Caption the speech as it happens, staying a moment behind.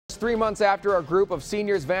3 months after a group of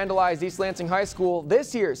seniors vandalized East Lansing High School,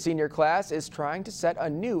 this year's senior class is trying to set a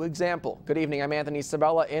new example. Good evening, I'm Anthony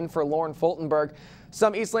Sabella in for Lauren Fultonberg.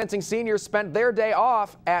 Some East Lansing seniors spent their day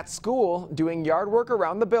off at school doing yard work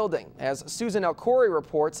around the building. As Susan Elcory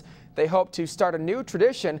reports, they hope to start a new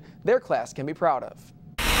tradition their class can be proud of.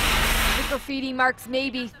 The graffiti marks may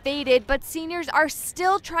be faded, but seniors are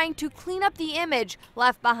still trying to clean up the image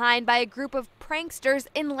left behind by a group of pranksters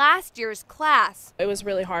in last year's class. It was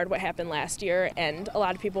really hard what happened last year, and a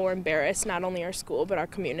lot of people were embarrassed, not only our school, but our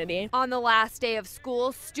community. On the last day of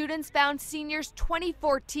school, students found seniors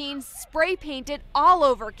 2014 spray painted all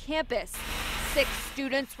over campus. 6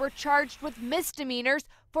 students were charged with misdemeanors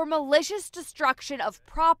for malicious destruction of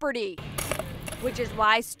property, which is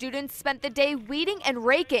why students spent the day weeding and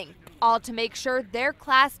raking, all to make sure their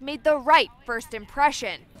class made the right first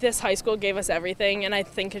impression. This high school gave us everything, and I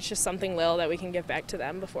think it's just something little that we can give back to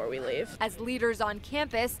them before we leave. As leaders on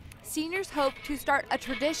campus, seniors hope to start a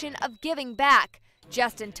tradition of giving back,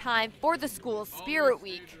 just in time for the school's Spirit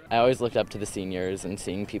Week. I always looked up to the seniors and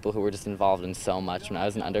seeing people who were just involved in so much. When I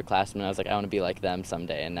was an underclassman, I was like, I want to be like them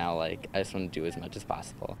someday, and now I just want to do as much as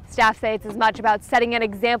possible. Staff say it's as much about setting an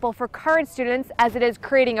example for current students as it is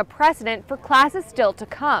creating a precedent for classes still to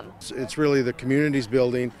come. It's really the community's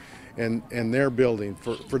building and their building.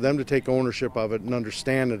 For them to take ownership of it and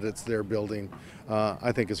understand that it's their building,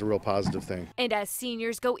 I think is a real positive thing. And as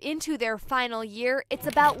seniors go into their final year, it's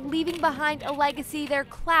about leaving behind a legacy their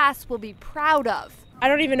class will be proud of. I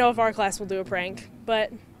don't even know if our class will do a prank,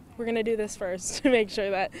 but we're going to do this first to make sure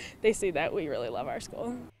that they see that we really love our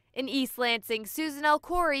school. In East Lansing, Susan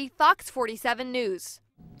Elcory, Fox 47 News.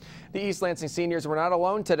 The East Lansing seniors were not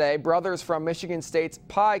alone today. Brothers from Michigan State's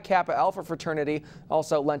Pi Kappa Alpha fraternity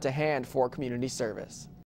also lent a hand for community service.